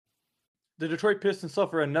The Detroit Pistons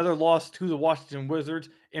suffer another loss to the Washington Wizards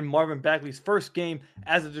in Marvin Bagley's first game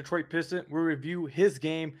as a Detroit Piston. We'll review his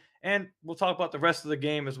game, and we'll talk about the rest of the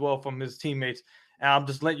game as well from his teammates. And I'll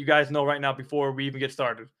just let you guys know right now before we even get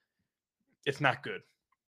started. It's not good.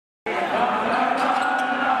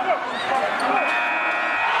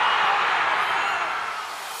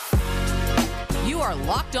 You are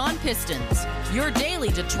Locked On Pistons, your daily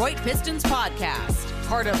Detroit Pistons podcast.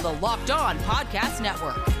 Part of the Locked On Podcast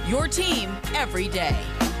Network, your team every day.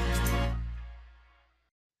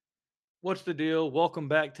 What's the deal? Welcome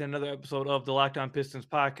back to another episode of the Locked On Pistons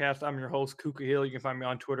podcast. I'm your host, Kuka Hill. You can find me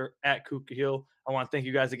on Twitter at Kuka Hill. I want to thank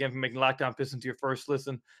you guys again for making Locked On Pistons your first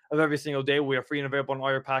listen of every single day. We are free and available on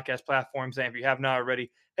all your podcast platforms. And if you have not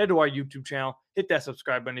already, head to our YouTube channel. Hit that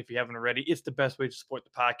subscribe button if you haven't already. It's the best way to support the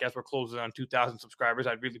podcast. We're closing on 2,000 subscribers.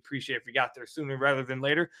 I'd really appreciate if you got there sooner rather than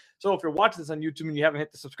later. So if you're watching this on YouTube and you haven't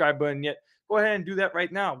hit the subscribe button yet, go ahead and do that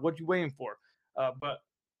right now. What you waiting for? But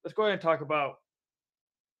let's go ahead and talk about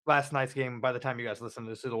last night's game by the time you guys listen to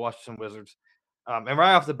this, is the Washington Wizards. And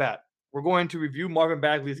right off the bat, we're going to review Marvin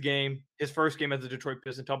Bagley's game, his first game as a Detroit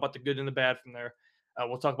Piston, talk about the good and the bad from there.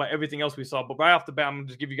 We'll talk about everything else we saw. But right off the bat, I'm going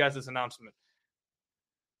to just give you guys this announcement.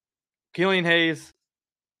 Killian Hayes,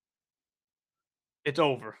 it's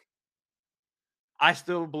over. I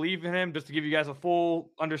still believe in him. Just to give you guys a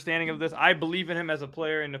full understanding of this, I believe in him as a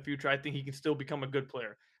player in the future. I think he can still become a good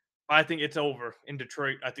player. I think it's over in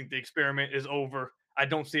Detroit. I think the experiment is over. I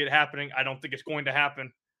don't see it happening. I don't think it's going to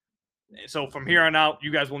happen. So from here on out,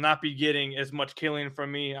 you guys will not be getting as much Killian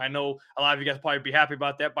from me. I know a lot of you guys probably be happy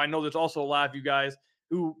about that, but I know there's also a lot of you guys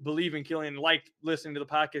who believe in Killian, like listening to the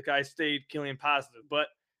podcast guys, stayed Killian positive. But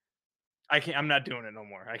I'm not doing it no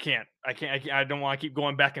more. I don't want to keep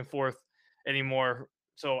going back and forth anymore.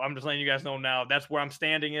 So I'm just letting you guys know now. That's where I'm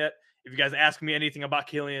standing at. If you guys ask me anything about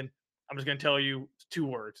Killian, I'm just going to tell you 2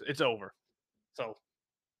 words. It's over. So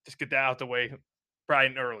just get that out the way bright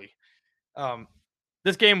and early.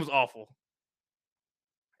 This game was awful.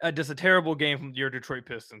 Just a terrible game from your Detroit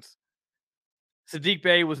Pistons. Saddiq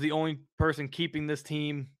Bey was the only person keeping this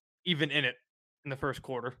team even in it in the first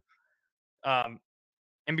quarter.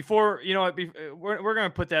 And before, we're going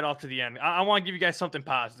to put that off to the end. I want to give you guys something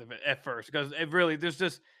positive at first, because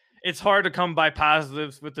it's hard to come by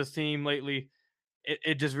positives with this team lately.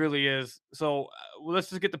 It just really is. So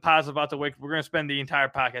let's just get the positive out the way. We're going to spend the entire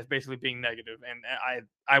podcast basically being negative, and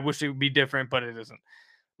I wish it would be different, but it isn't.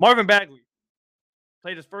 Marvin Bagley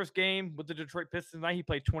played his first game with the Detroit Pistons tonight. He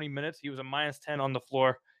played 20 minutes. He was a -10 on the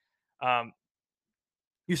floor.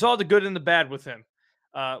 You saw the good and the bad with him.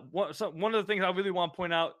 One of the things I really want to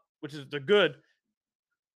point out, which is the good,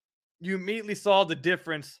 you immediately saw the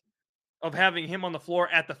difference of having him on the floor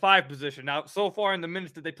at the 5 position. Now, so far in the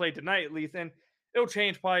minutes that they played tonight, at least, and it'll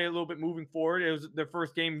change probably a little bit moving forward. It was their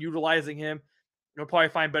first game utilizing him. They'll probably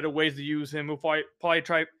find better ways to use him. We'll probably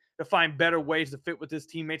try to find better ways to fit with his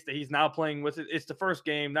teammates that he's now playing with. It's the first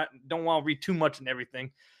game. Don't want to read too much and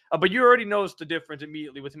everything. But you already noticed the difference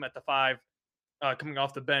immediately with him at the 5 coming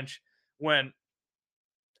off the bench when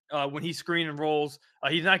he screen and rolls.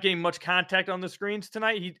 He's not getting much contact on the screens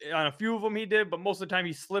tonight. On a few of them he did, but most of the time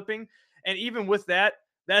he's slipping. And even with that,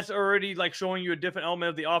 that's already like showing you a different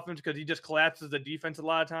element of the offense, because he just collapses the defense a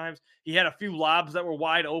lot of times. He had a few lobs that were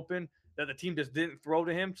wide open that the team just didn't throw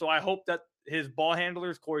to him. So I hope that his ball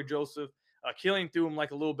handlers, Corey Joseph, Killian threw him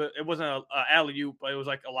like a little bit. It wasn't an alley-oop, but it was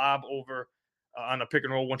like a lob over on a pick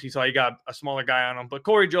and roll once he saw he got a smaller guy on him. But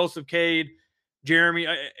Corey Joseph, Cade, Jeremy,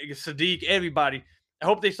 Saddiq, everybody, I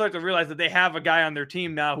hope they start to realize that they have a guy on their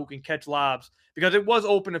team now who can catch lobs, because it was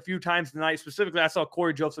open a few times tonight. Specifically, I saw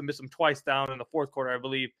Corey Joseph miss him twice down in the fourth quarter, I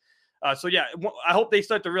believe. So, yeah, I hope they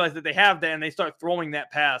start to realize that they have that and they start throwing that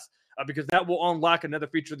pass, because that will unlock another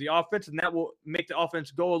feature of the offense, and that will make the offense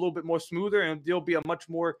go a little bit more smoother, and they'll be a much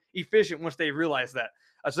more efficient once they realize that.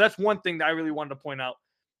 So that's one thing that I really wanted to point out.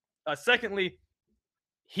 Secondly,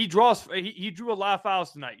 he drew a lot of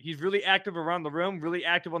fouls tonight. He's really active around the rim, really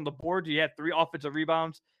active on the board. He had 3 offensive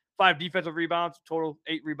rebounds, 5 defensive rebounds, total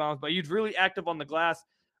 8 rebounds. But he's really active on the glass.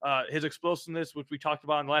 His explosiveness, which we talked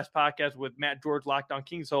about in the last podcast with Matt George, Locked On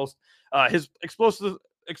Kings host, his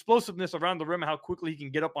explosiveness around the rim and how quickly he can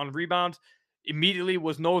get up on rebounds immediately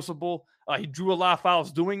was noticeable. He drew a lot of fouls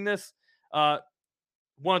doing this.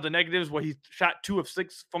 One of the negatives where he shot 2 of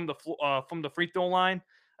 6 from the free throw line.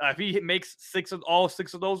 If he makes all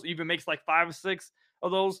 6 of those, even makes like 5 or 6 of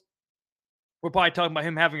those, we're probably talking about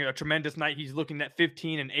him having a tremendous night. He's looking at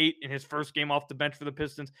 15 and 8 in his first game off the bench for the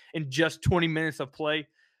Pistons in just 20 minutes of play.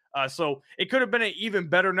 So it could have been an even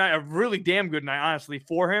better night, a really damn good night, honestly,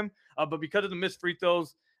 for him. But because of the missed free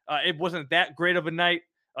throws, it wasn't that great of a night.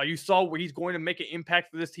 You saw where he's going to make an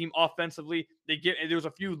impact for this team offensively. There was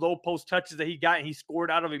a few low post touches that he got and he scored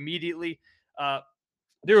out of immediately.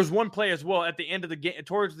 There was one play as well at the end of the game,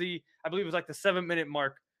 towards I believe it was like the 7-minute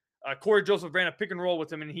mark. Corey Joseph ran a pick and roll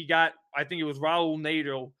with him, and he got, I think it was Raul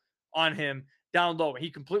Nato on him down low.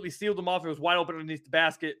 He completely sealed him off. It was wide open underneath the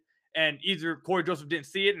basket, and either Corey Joseph didn't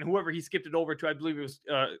see it, and whoever he skipped it over to, I believe it was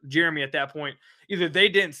Jeremy at that point, either they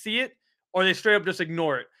didn't see it or they straight up just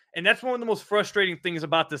ignore it. And that's one of the most frustrating things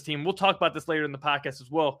about this team. We'll talk about this later in the podcast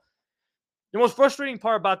as well. The most frustrating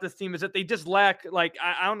part about this team is that they just lack, like,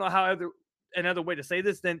 I don't know how another way to say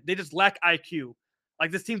this, then they just lack IQ.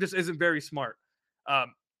 Like, this team just isn't very smart.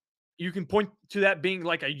 You can point to that being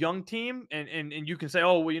like a young team, and you can say,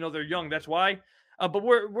 oh, well, they're young, that's why. But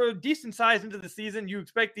we're decent size into the season. You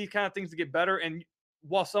expect these kind of things to get better. And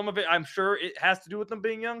while some of it, I'm sure it has to do with them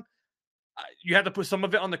being young, you have to put some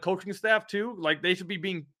of it on the coaching staff too. Like, they should be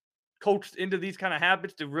being coached into these kind of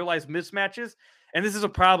habits to realize mismatches. And this is a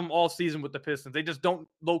problem all season with the Pistons. They just don't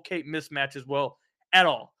locate mismatches well at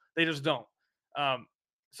all. They just don't.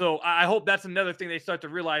 So I hope that's another thing they start to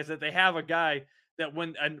realize, that they have a guy that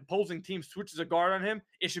when an opposing team switches a guard on him,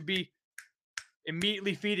 it should be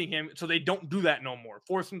immediately feeding him so they don't do that no more.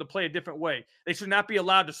 Force him to play a different way. They should not be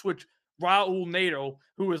allowed to switch Raul Nato,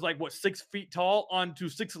 who is like, 6 feet tall, onto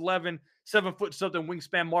 6'11", 7 foot something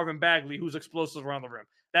wingspan Marvin Bagley, who's explosive around the rim.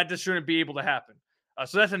 That just shouldn't be able to happen.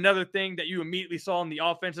 So that's another thing that you immediately saw in the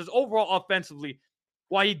offenses. Overall, offensively,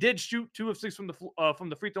 while he did shoot 2 of 6 from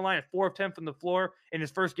the free throw line and 4 of 10 from the floor in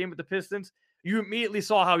his first game with the Pistons, you immediately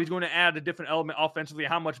saw how he's going to add a different element offensively,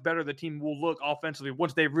 how much better the team will look offensively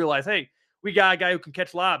once they realize, hey, we got a guy who can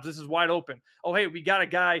catch lobs. This is wide open. Oh, hey, we got a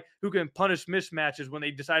guy who can punish mismatches when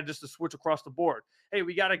they decide just to switch across the board. Hey,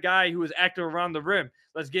 we got a guy who is active around the rim.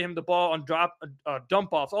 Let's get him the ball on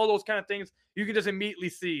dump offs, all those kind of things. You can just immediately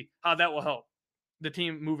see how that will help the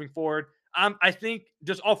team moving forward. I think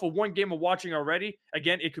just off of one game of watching already,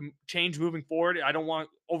 again, it can change moving forward. I don't want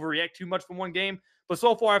to overreact too much from one game. But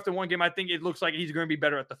so far after one game, I think it looks like he's going to be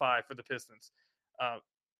better at the 5 for the Pistons.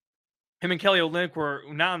 Him and Kelly Olynyk were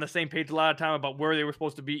not on the same page a lot of time about where they were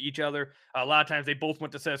supposed to be each other. A lot of times they both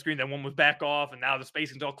went to set screen, then one was back off, and now the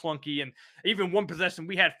spacing's all clunky. And even one possession,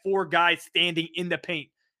 we had 4 guys standing in the paint.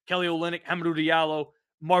 Kelly Olynyk, Hamidou Diallo,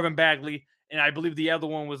 Marvin Bagley, and I believe the other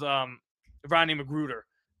one was Rodney McGruder.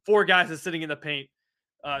 4 guys are sitting in the paint.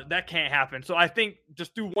 That can't happen. So I think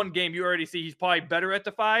just through one game, you already see he's probably better at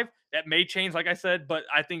the 5. That may change, like I said, but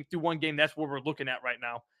I think through one game, that's what we're looking at right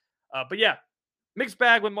now. But yeah, mixed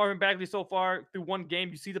bag with Marvin Bagley so far. Through one game,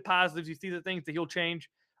 you see the positives, you see the things that he'll change.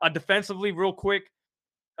 Defensively, real quick,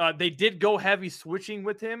 they did go heavy switching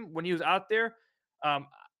with him when he was out there.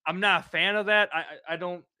 I'm not a fan of that. I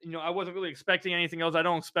don't, I wasn't really expecting anything else. I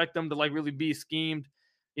don't expect them to really be schemed,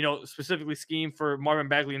 specifically schemed for Marvin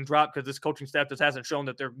Bagley and drop, because this coaching staff just hasn't shown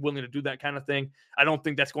that they're willing to do that kind of thing. I don't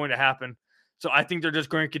think that's going to happen. So I think they're just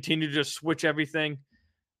going to continue to just switch everything,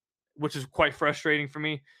 which is quite frustrating for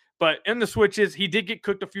me. But in the switches, he did get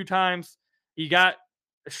cooked a few times. He got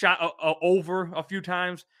shot over a few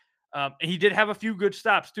times. And he did have a few good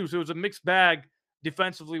stops too. So it was a mixed bag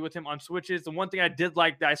defensively with him on switches. The one thing I did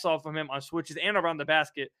like that I saw from him on switches and around the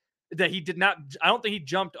basket, that he did not, I don't think he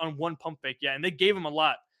jumped on one pump fake yet. And they gave him a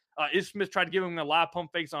lot. Ish Smith tried to give him a lot of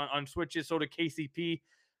pump fakes on switches. So did KCP.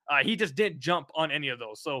 He just didn't jump on any of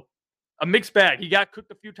those. So a mixed bag. He got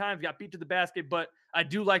cooked a few times, got beat to the basket, but I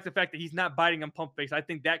do like the fact that he's not biting on pump fakes. I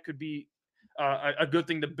think that could be a good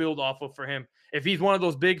thing to build off of for him. If he's one of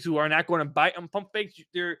those bigs who are not going to bite on pump fakes,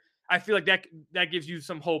 I feel like that gives you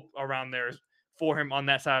some hope around there for him on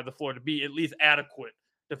that side of the floor to be at least adequate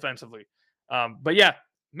defensively. But yeah,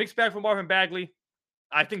 mixed bag for Marvin Bagley.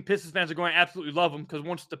 I think Pistons fans are going to absolutely love him, because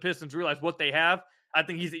once the Pistons realize what they have, I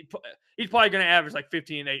think he's probably going to average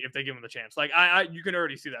 15 and 8 if they give him the chance. You can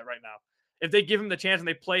already see that right now. If they give him the chance and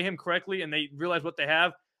they play him correctly and they realize what they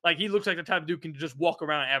have, he looks like the type of dude can just walk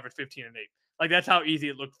around and average 15 and 8. That's how easy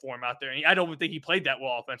it looked for him out there. And I don't even think he played that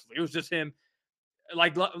well offensively. It was just him,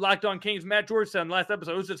 Locked On Kings, Matt George said in the last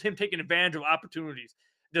episode, it was just him taking advantage of opportunities.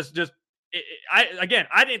 I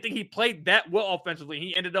didn't think he played that well offensively.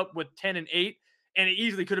 He ended up with 10 and 8, and it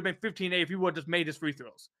easily could have been 15 and 8 if he would have just made his free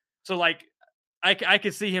throws. So I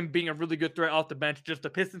could see him being a really good threat off the bench. Just the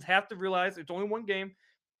Pistons have to realize it's only one game,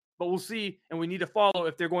 but we'll see, and we need to follow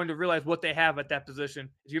if they're going to realize what they have at that position.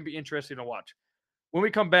 It's going to be interesting to watch. When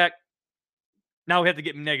we come back, now we have to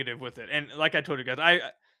get negative with it. And like I told you guys,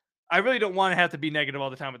 I really don't want to have to be negative all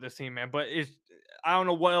the time with this team, man. But I don't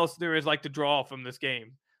know what else there is to draw from this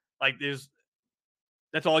game.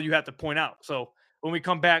 That's all you have to point out. So when we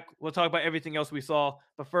come back, we'll talk about everything else we saw.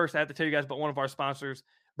 But first, I have to tell you guys about one of our sponsors.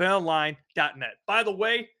 betonline.net. By the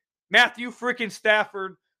way, Matthew freaking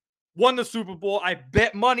Stafford won the Super Bowl. I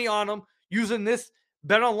bet money on him using this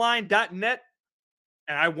betonline.net,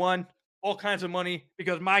 and I won all kinds of money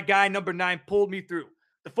because my guy number 9 pulled me through.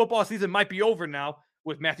 The football season might be over now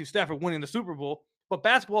with Matthew Stafford winning the Super Bowl, but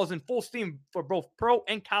basketball is in full steam for both pro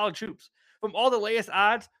and college hoops. From all the latest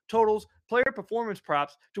odds, totals, player performance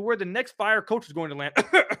props to where the next fire coach is going to land.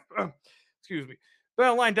 Excuse me.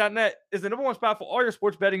 BetOnline.net is the number one spot for all your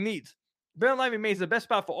sports betting needs. BetOnline remains the best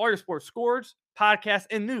spot for all your sports scores, podcasts,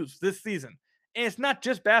 and news this season. And it's not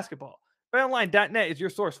just basketball. BetOnline.net is your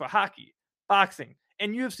source for hockey, boxing,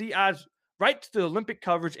 and UFC odds right to the Olympic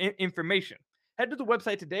coverage and information. Head to the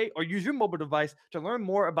website today or use your mobile device to learn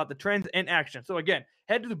more about the trends in action. So again,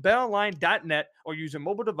 head to betonline.net or use your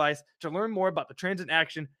mobile device to learn more about the trends in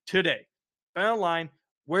action today. BetOnline,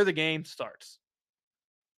 where the game starts.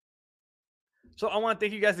 So I want to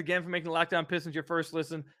thank you guys again for making Locked On Pistons your first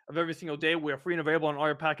listen of every single day. We are free and available on all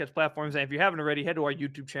your podcast platforms. And if you haven't already, head to our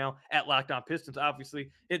YouTube channel at Locked On Pistons. Obviously,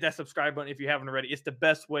 hit that subscribe button if you haven't already. It's the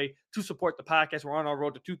best way to support the podcast. We're on our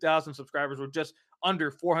road to 2,000 subscribers. We're just under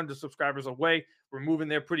 400 subscribers away. We're moving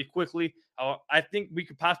there pretty quickly. I think we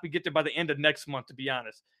could possibly get there by the end of next month, to be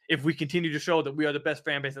honest. If we continue to show that we are the best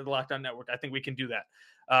fan base of the Locked On Network, I think we can do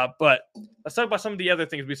that. But let's talk about some of the other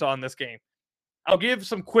things we saw in this game. I'll give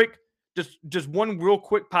some quick Just one real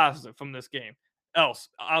quick positive from this game.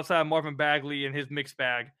 Outside of Marvin Bagley and his mixed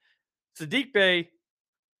bag, Saddiq Bey.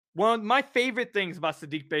 One of my favorite things about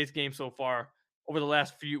Saddiq Bey's game so far over the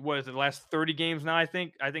last the last 30 games now? I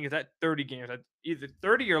think it's at 30 games, either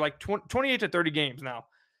 30 or like 28 to 30 games now.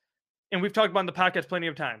 And we've talked about in the podcast plenty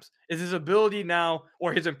of times, is his ability now,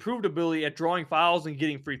 or his improved ability at drawing fouls and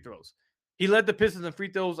getting free throws. He led the Pistons in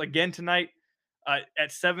free throws again tonight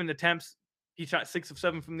at 7 attempts. He shot 6 of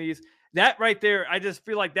 7 from these. That right there, I just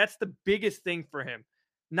feel like that's the biggest thing for him.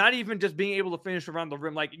 Not even just being able to finish around the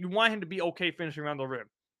rim. Like, you want him to be okay finishing around the rim.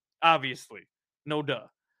 Obviously. No duh.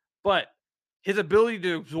 But his ability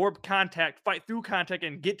to absorb contact, fight through contact,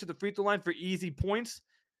 and get to the free throw line for easy points,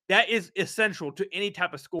 that is essential to any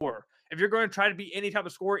type of scorer. If you're going to try to be any type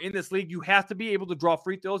of scorer in this league, you have to be able to draw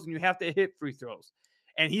free throws and you have to hit free throws.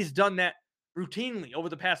 And he's done that routinely over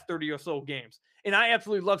the past 30 or so games. And I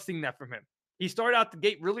absolutely love seeing that from him. He started out the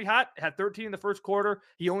gate really hot, had 13 in the first quarter.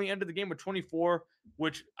 He only ended the game with 24,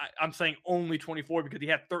 which I'm saying only 24 because he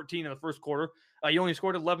had 13 in the first quarter. He only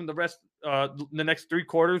scored 11 the next 3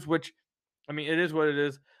 quarters, which, I mean, it is what it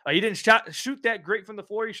is. He didn't shoot that great from the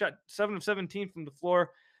floor. He shot 7 of 17 from the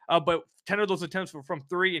floor, but 10 of those attempts were from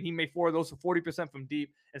 3, and he made 4 of those for 40% from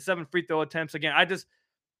deep and 7 free throw attempts. Again,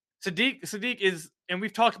 Saddiq is, and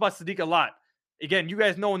we've talked about Saddiq a lot. Again, you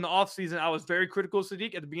guys know in the offseason, I was very critical of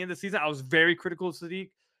Saddiq. At the beginning of the season, I was very critical of Saddiq.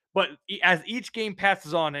 But as each game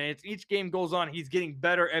passes on and each game goes on, he's getting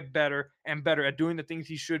better and better at doing the things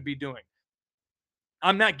he should be doing.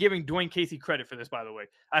 I'm not giving Dwayne Casey credit for this, by the way.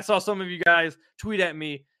 I saw some of you guys tweet at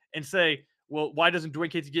me and say, well, why doesn't Dwayne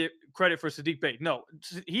Casey get credit for Saddiq Bey? No,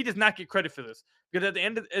 he does not get credit for this. Because at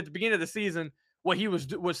the beginning of the season, what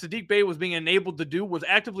Saddiq Bey was being enabled to do was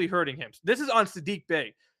actively hurting him. This is on Saddiq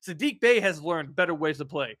Bey. Saddiq Bey has learned better ways to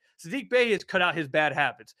play. Saddiq Bey has cut out his bad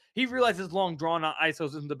habits. He realizes long drawn-out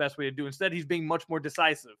ISOs isn't the best way to do. Instead, he's being much more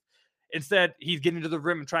decisive. Instead, he's getting to the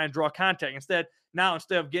rim and trying to draw contact. Instead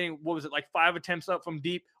of getting, 5 attempts up from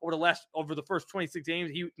deep over the first 26 games,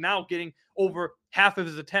 he's now getting over half of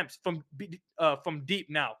his attempts from deep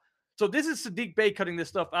now. So this is Saddiq Bey cutting this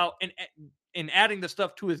stuff out and adding the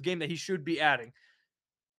stuff to his game that he should be adding.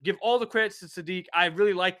 Give all the credits to Saddiq. I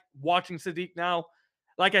really like watching Saddiq now.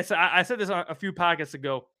 Like I said this a few podcasts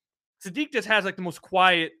ago. Saddiq just has the most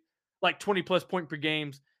quiet, 20-plus point per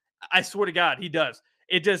games. I swear to God, he does.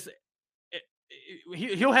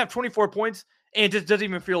 He'll have 24 points, and it just doesn't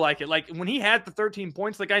even feel like it. Like, when he had the 13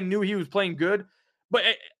 points, I knew he was playing good, but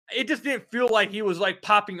it just didn't feel like he was,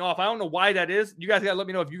 popping off. I don't know why that is. You guys got to let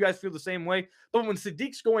me know if you guys feel the same way. But when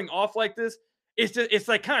Saddiq's going off like this, it's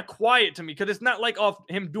kind of quiet to me because it's not off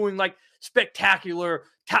him doing spectacular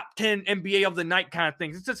top 10 NBA of the night kind of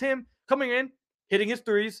things. It's just him coming in, hitting his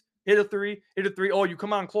threes, hit a three. Oh, you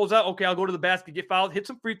come on, close out. Okay, I'll go to the basket, get fouled, hit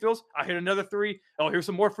some free throws. I'll hit another 3. Oh, here's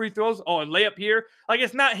some more free throws. Oh, a layup here.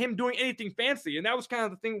 It's not him doing anything fancy. And that was kind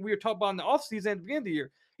of the thing we were talking about in the offseason at the beginning of the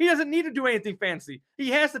year. He doesn't need to do anything fancy. He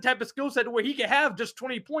has the type of skill set where he can have just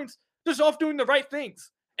 20 points just off doing the right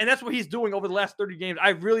things. And that's what he's doing over the last 30 games. I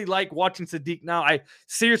really like watching Saddiq now. I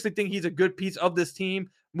seriously think he's a good piece of this team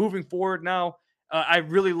moving forward now. I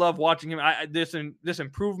really love watching him. This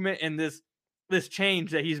improvement and this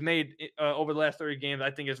change that he's made over the last 30 games, I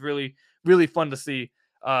think is really, really fun to see.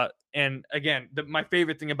 And again, my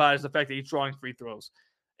favorite thing about it is the fact that he's drawing free throws.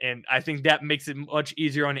 And I think that makes it much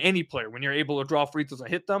easier on any player. When you're able to draw free throws and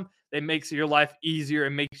hit them, it makes your life easier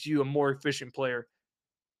and makes you a more efficient player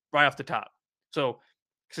right off the top. So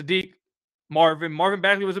Saddiq, Marvin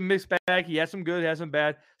Bagley was a mixed bag. He had some good, had some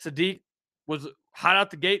bad. Saddiq was hot out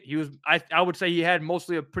the gate. He was, I would say he had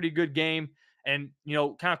mostly a pretty good game and,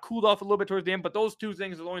 kind of cooled off a little bit towards the end. But those two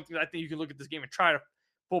things are the only things I think you can look at this game and try to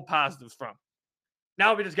pull positives from.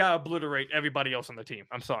 Now we just got to obliterate everybody else on the team.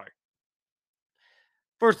 I'm sorry.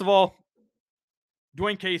 First of all,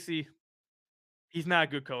 Dwayne Casey, he's not a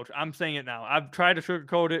good coach. I'm saying it now. I've tried to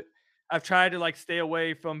sugarcoat it. I've tried to stay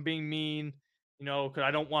away from being mean, because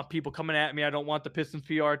I don't want people coming at me. I don't want the Pistons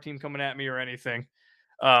PR team coming at me or anything.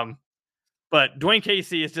 But Dwayne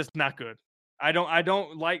Casey is just not good. I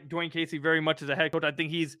don't like Dwayne Casey very much as a head coach. I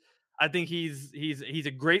think he's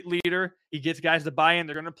a great leader. He gets guys to buy in.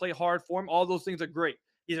 They're going to play hard for him. All those things are great.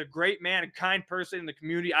 He's a great man, a kind person in the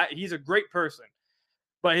community. He's a great person.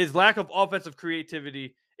 But his lack of offensive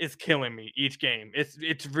creativity is killing me each game.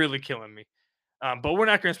 It's really killing me. But we're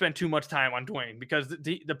not going to spend too much time on Dwayne because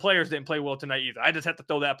the players didn't play well tonight either. I just have to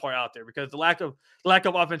throw that part out there because the lack of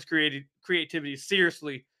offense creativity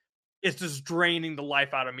seriously is just draining the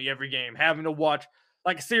life out of me every game. Having to watch,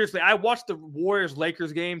 seriously, I watched the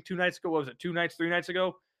Warriors-Lakers game 2 nights ago. What was it, 3 nights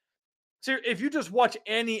ago? So if you just watch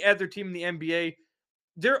any other team in the NBA,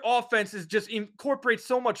 their offense is just incorporates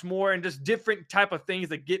so much more and just different type of things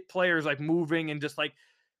that get players moving and just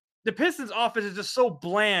the Pistons offense is just so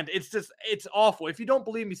bland. It's awful. If you don't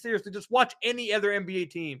believe me, seriously, just watch any other NBA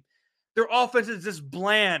team. Their offense is just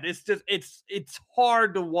bland. It's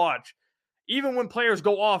hard to watch. Even when players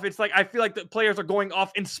go off, it's I feel like the players are going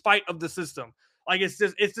off in spite of the system. It's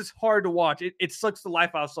just hard to watch. It sucks the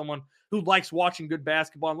life out of someone who likes watching good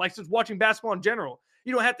basketball and likes just watching basketball in general.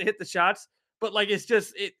 You don't have to hit the shots, but it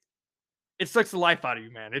sucks the life out of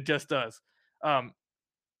you, man. It just does.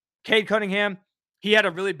 Cade Cunningham, he had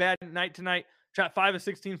a really bad night tonight. Shot 5 of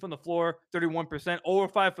 16 from the floor, 31%, over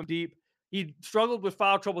 5 from deep. He struggled with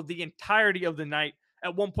foul trouble the entirety of the night.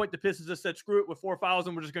 At one point, the Pistons just said, screw it, with 4 fouls,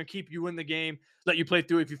 and we're just going to keep you in the game, let you play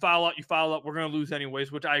through. If you foul out, you foul out. We're going to lose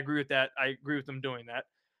anyways, which I agree with that. I agree with them doing that.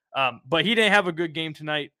 But he didn't have a good game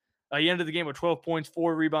tonight. He ended the game with 12 points,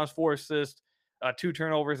 4 rebounds, 4 assists, 2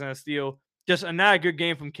 turnovers, and a steal. Just not a good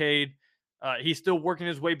game from Cade. He's still working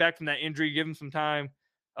his way back from that injury. Give him some time.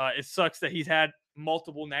 It sucks that he's had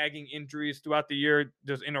multiple nagging injuries throughout the year.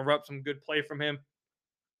 Just interrupt some good play from him.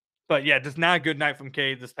 But yeah, just not a good night from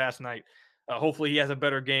Cade this past night. Hopefully he has a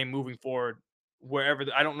better game moving forward.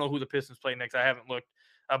 I don't know who the Pistons play next. I haven't looked.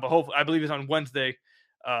 But hopefully, I believe it's on Wednesday.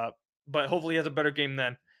 But hopefully he has a better game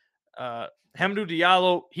then. Hamidou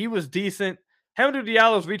Diallo, he was decent. Hamidou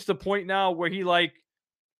Diallo's reached the point now where he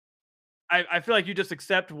I feel like you just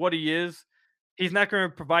accept what he is. He's not going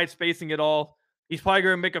to provide spacing at all. He's probably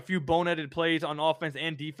going to make a few boneheaded plays on offense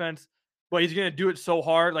and defense, but he's going to do it so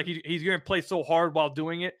hard. He's going to play so hard while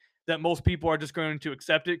doing it that most people are just going to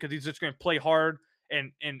accept it because he's just going to play hard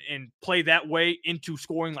and play that way into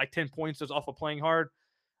scoring 10 points just off of playing hard.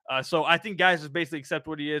 So I think guys just basically accept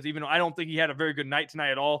what he is, even though I don't think he had a very good night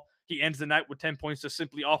tonight at all. He ends the night with 10 points just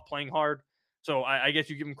simply off playing hard. So I guess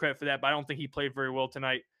you give him credit for that, but I don't think he played very well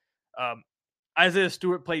tonight. Isaiah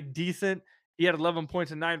Stewart played decent. He had 11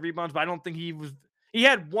 points and 9 rebounds, but I don't think he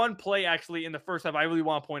had one play actually in the first half I really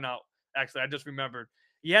want to point out. Actually, I just remembered.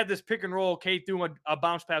 He had this pick and roll. Cade threw a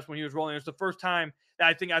bounce pass when he was rolling. It's the first time that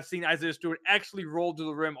I think I've seen Isaiah Stewart actually roll to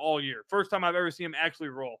the rim all year. First time I've ever seen him actually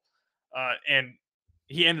roll. And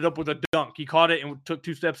he ended up with a dunk. He caught it and took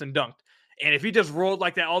 2 steps and dunked. And if he just rolled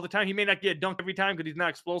like that all the time, he may not get a dunk every time because he's not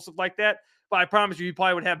explosive like that. But I promise you, he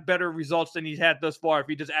probably would have better results than he's had thus far if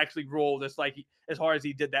he just actually rolled as hard as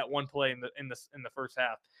he did that one play in the first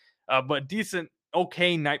half. But decent,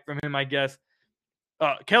 okay night from him, I guess.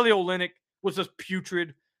 Kelly Olynyk was just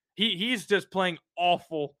putrid. He's just playing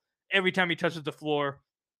awful every time he touches the floor.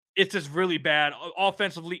 It's just really bad,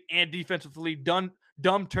 offensively and defensively. Dumb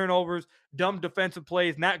turnovers, dumb defensive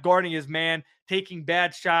plays, not guarding his man, taking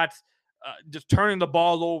bad shots, just turning the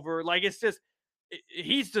ball over.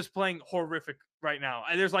 He's just playing horrific right now.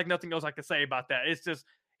 And there's nothing else I can say about that. It's just,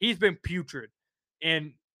 he's been putrid.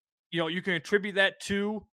 And, you can attribute that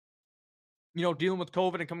to, dealing with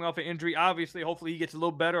COVID and coming off an injury. Obviously, hopefully he gets a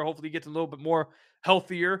little better. Hopefully he gets a little bit more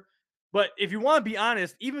healthier. But if you want to be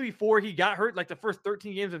honest, even before he got hurt, the first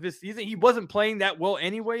 13 games of his season, he wasn't playing that well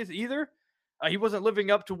anyways either. He wasn't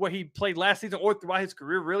living up to what he played last season or throughout his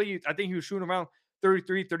career, really. I think he was shooting around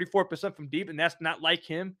 33, 34% from deep, and that's not like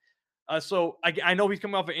him. So I know he's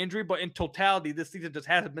coming off an injury, but in totality, this season just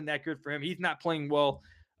hasn't been that good for him. He's not playing well.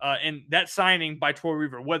 And that signing by Troy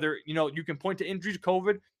Weaver, whether, you can point to injuries,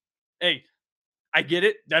 COVID, hey, I get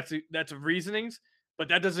it. That's a reasonings, but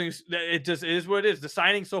that doesn't. It just is what it is. The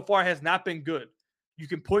signing so far has not been good. You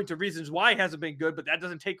can point to reasons why it hasn't been good, but that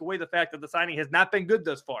doesn't take away the fact that the signing has not been good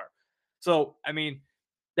thus far. So, I mean,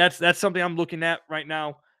 that's something I'm looking at right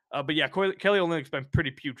now. But yeah, Kelly Olynyk's been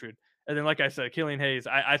pretty putrid. And then, like I said, Killian Hayes,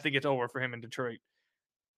 I think it's over for him in Detroit.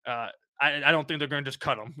 Uh, I don't think they're going to just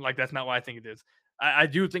cut him. Like, that's not what I think it is. I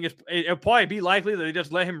do think it'll probably be likely that they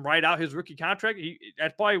just let him ride out his rookie contract.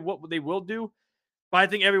 That's probably what they will do. But I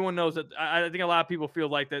think everyone knows that. I think a lot of people feel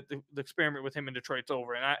like that the experiment with him in Detroit's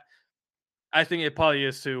over, and I think it probably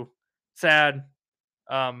is too. Sad,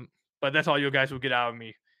 but that's all you guys will get out of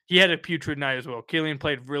me. He had a putrid night as well. Killian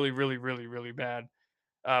played really, really, really, really bad.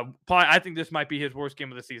 Probably, I think this might be his worst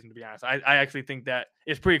game of the season. To be honest, I actually think that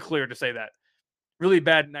it's pretty clear to say that. Really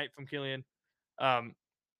bad night from Killian.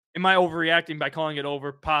 Am I overreacting by calling it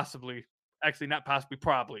over? Possibly. Actually, not possibly.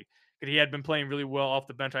 Probably, because he had been playing really well off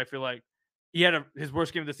the bench. I feel like he had his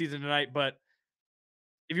worst game of the season tonight. But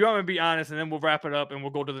if you want me to be honest, and then we'll wrap it up and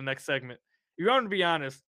we'll go to the next segment. If you want me to be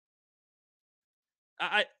honest,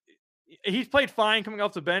 I he's played fine coming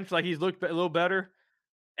off the bench. Like, he's looked a little better.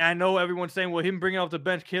 And I know everyone's saying, well, him bringing off the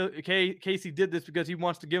bench, Casey did this because he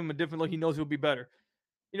wants to give him a different look. He knows he'll be better.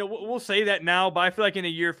 We'll say that now, but I feel like in a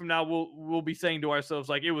year from now, we'll be saying to ourselves,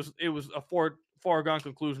 like, it was a foregone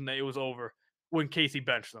conclusion that it was over when Casey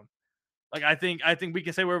benched them. Like, I think we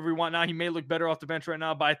can say whatever we want now. He may look better off the bench right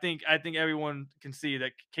now, but I think everyone can see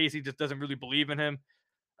that Casey just doesn't really believe in him.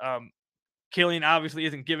 Killian obviously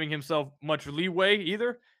isn't giving himself much leeway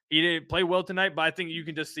either. He didn't play well tonight, but I think you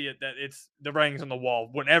can just see it that it's the writings on the wall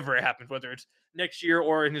whenever it happens, whether it's next year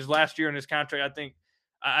or in his last year in his contract.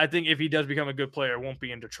 I think if he does become a good player, it won't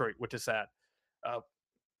be in Detroit, which is sad.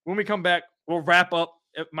 When we come back, we'll wrap up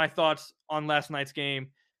my thoughts on last night's game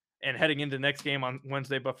and heading into the next game on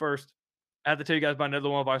Wednesday. But first, I have to tell you guys about another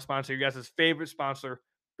one of our sponsors, you guys' favorite sponsor,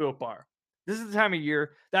 Built Bar. This is the time of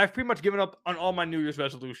year that I've pretty much given up on all my New Year's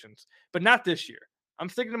resolutions, but not this year. I'm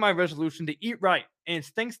sticking to my resolution to eat right, and it's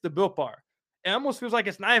thanks to Built Bar. It almost feels like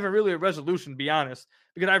it's not even really a resolution, to be honest,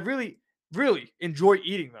 because I really, really enjoy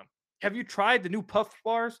eating them. Have you tried the new Puff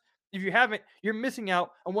Bars? If you haven't, you're missing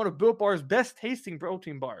out on one of Built Bar's best tasting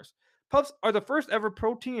protein bars. Puffs are the first ever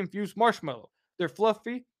protein infused marshmallow. They're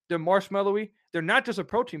fluffy, they're marshmallowy, they're not just a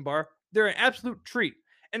protein bar, they're an absolute treat,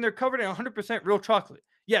 and they're covered in 100% real chocolate.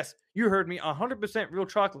 Yes, you heard me, 100% real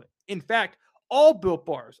chocolate. In fact, all Built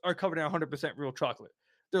Bars are covered in 100% real chocolate.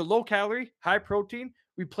 They're low calorie, high protein.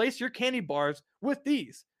 Replace your candy bars with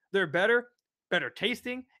these. They're better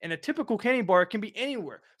tasting, and a typical candy bar can be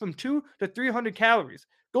anywhere from 2 to 300 calories.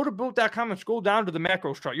 Go to Built.com and scroll down to the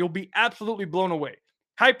macros chart. You'll be absolutely blown away.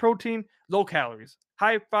 High protein, low calories.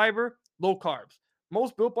 High fiber, low carbs.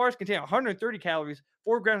 Most Built Bars contain 130 calories,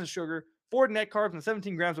 4 grams of sugar, 4 net carbs, and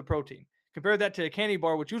 17 grams of protein. Compare that to a candy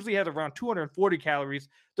bar, which usually has around 240 calories,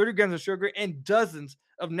 30 grams of sugar, and dozens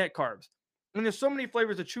of net carbs. And there's so many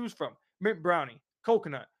flavors to choose from: mint brownie,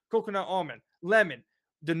 coconut almond, lemon,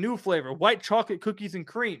 the new flavor, white chocolate cookies and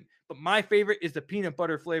cream. But my favorite is the peanut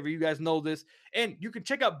butter flavor. You guys know this. And you can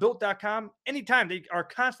check out Built.com anytime. They are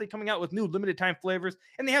constantly coming out with new limited time flavors,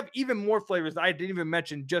 and they have even more flavors that I didn't even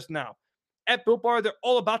mention just now. At Built Bar, they're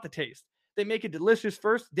all about the taste. They make it delicious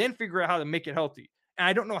first, then figure out how to make it healthy. And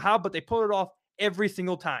I don't know how, but they pull it off every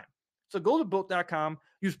single time. So go to Built.com,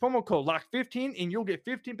 use promo code LOCK15, and you'll get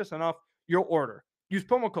 15% off your order. Use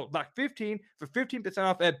promo code LOCK15 for 15%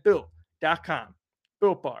 off at Built.com.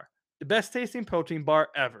 Built Bar, the best tasting protein bar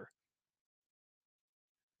ever.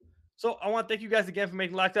 So I want to thank you guys again for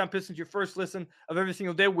making Locked On Pistons your first listen of every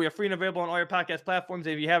single day. We are free and available on all your podcast platforms.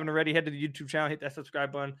 If you haven't already, head to the YouTube channel, hit that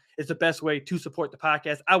subscribe button. It's the best way to support the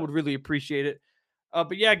podcast. I would really appreciate it.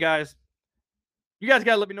 But yeah, guys, you guys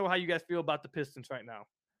got to let me know how you guys feel about the Pistons right now.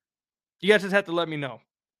 You guys just have to let me know.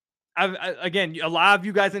 Again, a lot of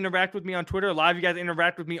you guys interact with me on Twitter. A lot of you guys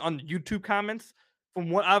interact with me on the YouTube comments. From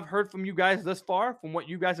what I've heard from you guys thus far, from what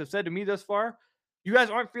you guys have said to me thus far, you guys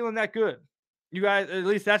aren't feeling that good. You guys, at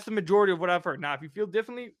least that's the majority of what I've heard. Now, if you feel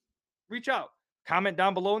differently, reach out. Comment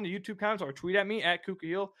down below in the YouTube comments or tweet at me at Kuka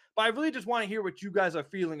Hill. But I really just want to hear what you guys are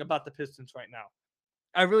feeling about the Pistons right now.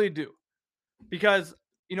 I really do. Because,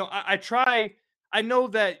 I know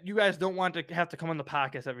that you guys don't want to have to come on the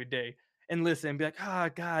podcast every day and listen and be like, oh,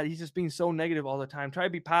 God, he's just being so negative all the time. Try to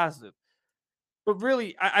be positive. But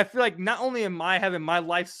really, I feel like not only am I having my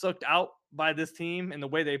life sucked out by this team and the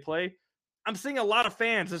way they play, I'm seeing a lot of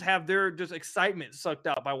fans just have their just excitement sucked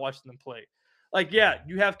out by watching them play. Like, yeah,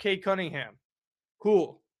 you have Cade Cunningham.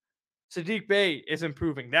 Cool. Saddiq Bey is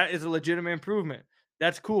improving. That is a legitimate improvement.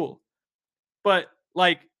 That's cool. But,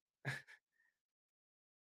 like,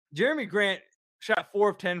 Jeremy Grant shot 4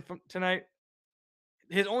 of 10 from tonight.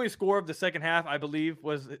 his only score of the second half, I believe,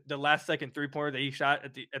 was the last second 3-pointer that he shot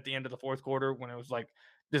at the end of the fourth quarter when it was like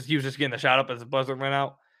he was just getting the shot up as the buzzer went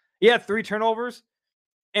out. He had 3 turnovers,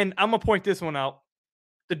 and I'm gonna point this one out.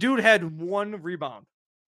 The dude had 1 rebound.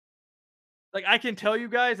 Like, I can tell you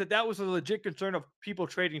guys that was a legit concern of people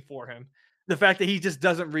trading for him. The fact that he just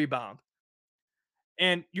doesn't rebound.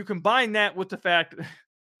 And you combine that with the fact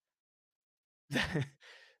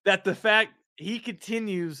that the fact he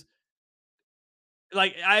continues.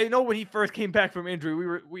 Like, I know when he first came back from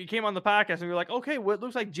injury, we came on the podcast and we were like, okay, well, it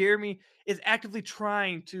looks like Jeremy is actively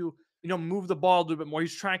trying to, move the ball a little bit more.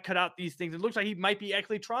 He's trying to cut out these things. It looks like he might be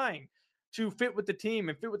actually trying to fit with the team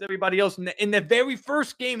and fit with everybody else. In the very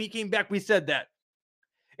first game he came back, we said that.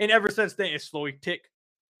 And ever since then, it's slowly tick,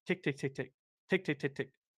 tick, tick, tick, tick, tick, tick, tick, tick,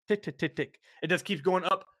 tick, tick, tick, tick. It just keeps going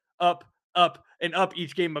up, up, up, and up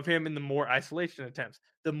each game of him in the more isolation attempts,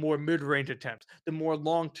 the more mid-range attempts, the more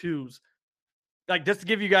long twos. Like, just to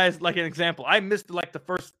give you guys like an example, I missed like the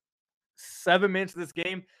first 7 minutes of this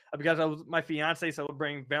game because I was with my fiance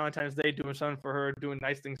celebrating Valentine's Day, doing something for her, doing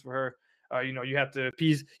nice things for her. You have to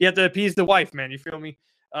appease the wife, man. You feel me?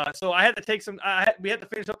 So I had to take we had to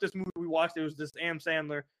finish up this movie we watched. It was this Adam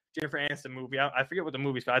Sandler, Jennifer Aniston movie. I forget what the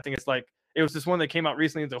movie's called. I think it was this one that came out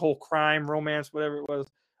recently. The whole crime romance, whatever it was,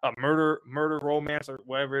 murder romance or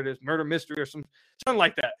whatever it is, murder mystery or something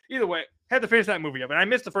like that. Either way, had to finish that movie up, and I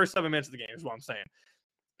missed the first 7 minutes of the game. Is what I'm saying.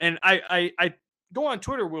 And I go on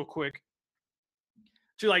Twitter real quick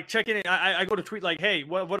to like check in. I go to tweet like, hey,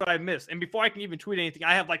 what did I miss? And before I can even tweet anything,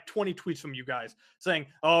 I have like 20 tweets from you guys saying,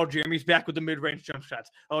 oh, Jeremy's back with the mid-range jump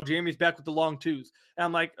shots. Oh, Jeremy's back with the long twos. And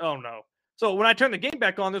I'm like, oh no. So when I turn the game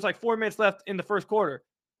back on, there's like 4 minutes left in the first quarter.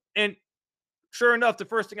 And sure enough, the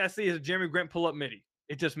first thing I see is a Jeremy Grant pull-up midi.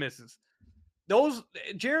 It just misses.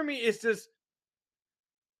 Jeremy is just,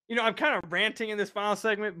 I'm kind of ranting in this final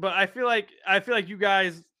segment, but I feel like you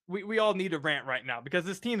guys, we all need a rant right now because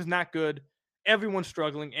this team's not good. Everyone's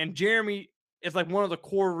struggling, and Jeremy is like one of the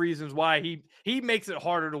core reasons why he makes it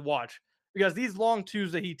harder to watch because these long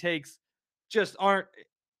twos that he takes just aren't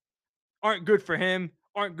good for him,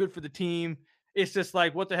 aren't good for the team. It's just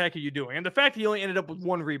like, what the heck are you doing? And the fact he only ended up with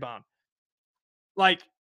 1 rebound. Like,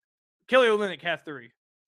 Kelly Olynyk had 3.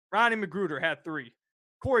 Ronnie Magruder had 3.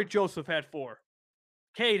 Corey Joseph had 4.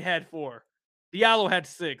 Cade had 4. Diallo had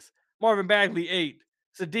 6. Marvin Bagley 8.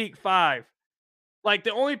 Sadiq 5. Like,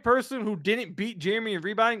 the only person who didn't beat Jeremy in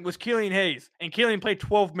rebounding was Killian Hayes, and Killian played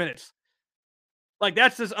 12 minutes. Like,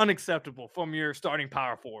 that's just unacceptable from your starting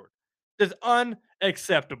power forward. Just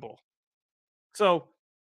unacceptable. So,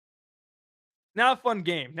 not a fun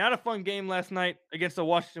game. Not a fun game last night against the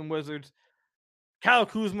Washington Wizards. Kyle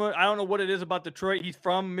Kuzma, I don't know what it is about Detroit. He's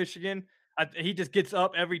from Michigan. He just gets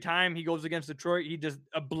up every time he goes against Detroit. He just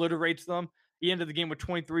obliterates them. He ended the game with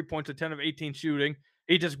 23 points at 10 of 18 shooting.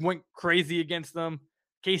 He just went crazy against them.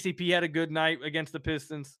 KCP had a good night against the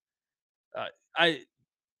Pistons.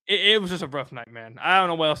 It was just a rough night, man. I don't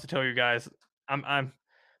know what else to tell you guys.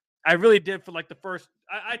 I really did for like the first.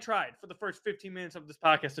 I tried for the first 15 minutes of this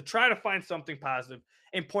podcast to try to find something positive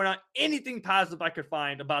and point out anything positive I could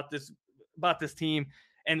find about this team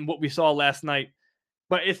and what we saw last night.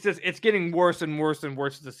 But it's getting worse and worse and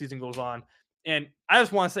worse as the season goes on. And I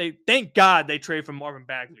just want to say, thank God they traded for Marvin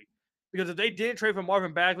Bagley. Because if they didn't trade for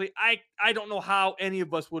Marvin Bagley, I don't know how any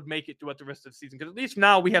of us would make it throughout the rest of the season. Because at least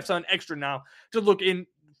now we have something extra now to look in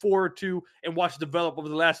forward to and watch develop over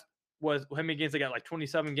the last, how many games they got? Like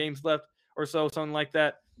 27 games left or so, something like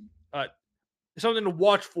that. Something to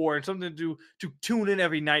watch for and something to tune in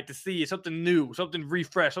every night to see. Something new, something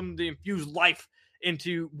refresh, something to infuse life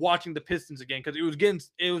into watching the Pistons again. Because it was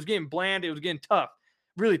getting bland. It was getting tough,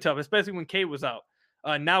 really tough, especially when Cade was out.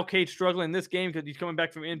 Now Cade's struggling in this game because he's coming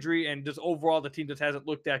back from injury, and just overall the team just hasn't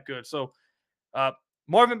looked that good. So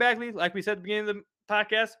Marvin Bagley, like we said at the beginning of the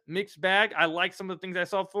podcast, mixed bag. I like some of the things I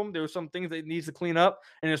saw from him. There were some things that he needs to clean up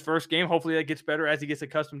in his first game. Hopefully that gets better as he gets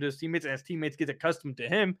accustomed to his teammates and his teammates get accustomed to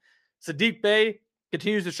him. Sadiq Bey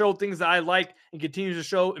continues to show things that I like and continues to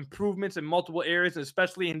show improvements in multiple areas,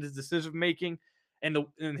 especially in his decision making and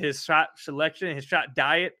in his shot selection, his shot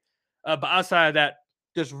diet. But outside of that,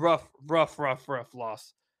 just rough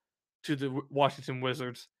loss to the Washington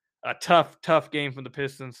Wizards. A tough game from the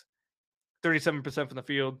Pistons. 37% from the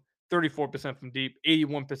field, 34% from deep,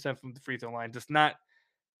 81% from the free throw line. Just not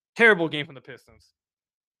terrible game from the Pistons.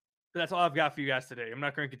 But that's all I've got for you guys today. I'm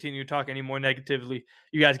not going to continue to talk any more negatively.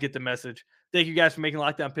 You guys get the message. Thank you guys for making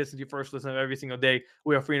Locked On Pistons your first listen of every single day.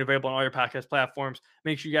 We are free and available on all your podcast platforms.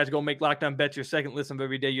 Make sure you guys go make Locked On Bets your second listen of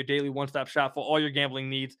every day, your daily one-stop shop for all your gambling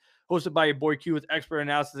needs. Hosted by your boy Q with expert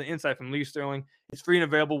analysis and insight from Lee Sterling. It's free and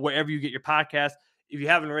available wherever you get your podcast. If you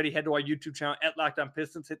haven't already, head to our YouTube channel at Locked On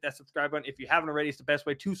Pistons. Hit that subscribe button. If you haven't already, it's the best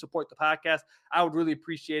way to support the podcast. I would really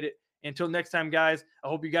appreciate it. Until next time, guys, I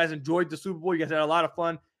hope you guys enjoyed the Super Bowl. You guys had a lot of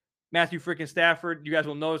fun. Matthew freaking Stafford, you guys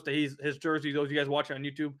will notice that his jersey, those of you guys watching on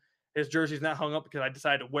YouTube, his jersey's not hung up because I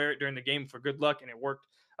decided to wear it during the game for good luck, and it worked.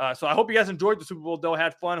 So I hope you guys enjoyed the Super Bowl, though,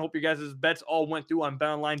 had fun. I hope you guys' bets all went through on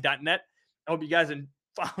betonline.net. I hope you guys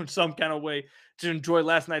found some kind of way to enjoy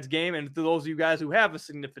last night's game. And to those of you guys who have a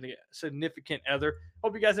significant other,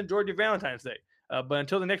 hope you guys enjoyed your Valentine's Day. But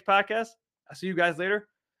until the next podcast, I'll see you guys later.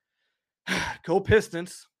 Go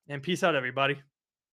Pistons, and peace out, everybody.